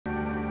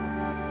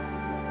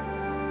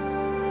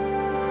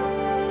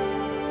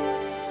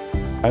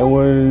I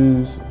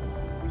was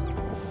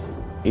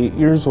 8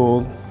 years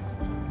old.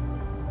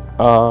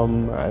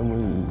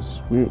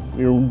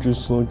 We were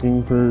just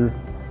looking for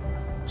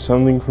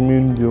something for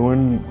me to do,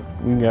 and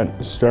we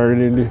got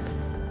started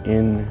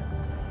in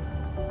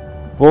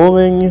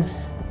bowling.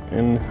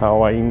 And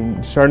how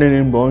I started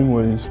in bowling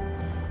was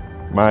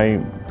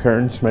my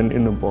parents met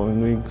in a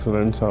bowling league, so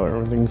that's how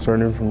everything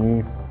started for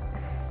me.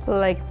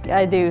 Like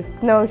I do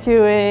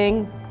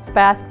snowshoeing,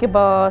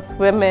 basketball,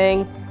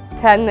 swimming,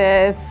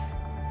 tennis.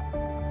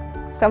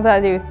 Sometimes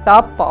I do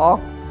softball.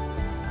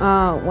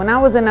 When I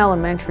was in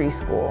elementary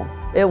school,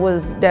 it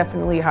was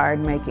definitely hard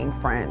making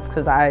friends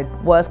because I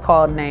was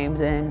called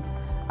names and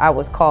I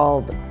was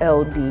called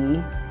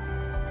LD,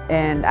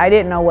 and I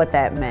didn't know what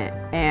that meant.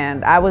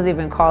 And I was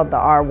even called the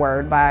R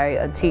word by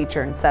a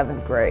teacher in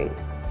 7th grade.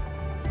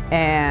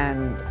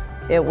 And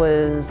it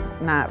was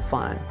not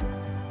fun.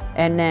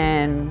 And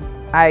then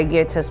I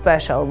get to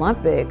Special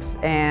Olympics,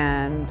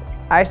 and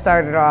I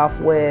started off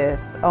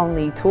with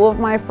only 2 of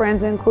my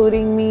friends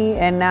including me,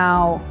 and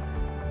now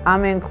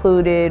I'm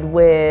included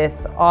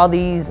with all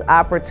these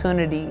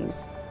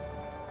opportunities.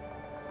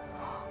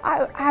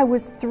 I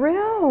was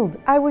thrilled.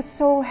 I was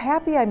so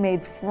happy. I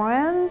made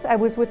friends. I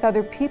was with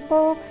other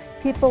people.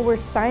 People were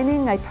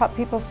signing. I taught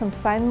people some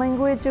sign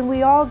language, and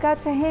we all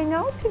got to hang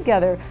out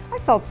together. I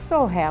felt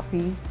so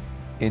happy.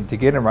 And to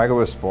get in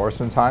regular sports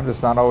sometimes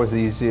it's not always the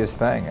easiest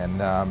thing.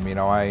 And you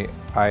know, I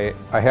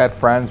had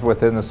friends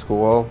within the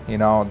school, you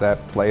know,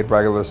 that played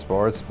regular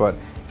sports, but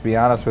to be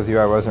honest with you,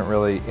 I wasn't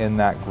really in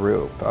that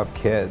group of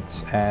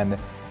kids. And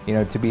you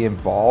know, to be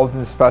involved in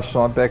the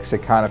Special Olympics,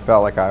 it kind of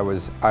felt like I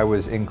was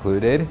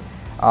included,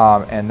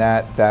 and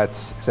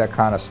that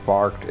kind of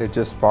sparked. It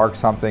just sparked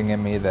something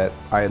in me that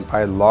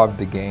I loved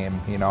the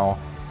game. You know,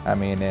 I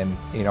mean, and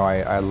you know,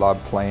 I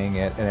loved playing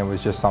it, and it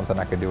was just something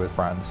I could do with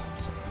friends.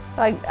 So.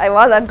 Like I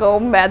want a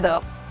gold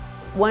medal.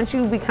 Once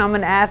you become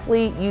an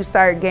athlete, you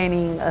start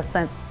gaining a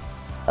sense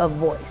of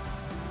voice,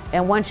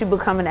 and once you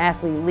become an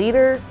athlete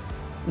leader,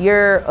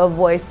 you're a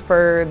voice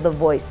for the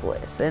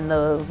voiceless, and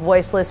the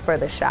voiceless for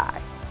the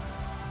shy.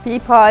 Be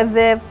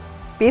positive,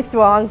 be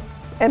strong,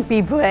 and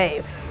be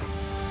brave.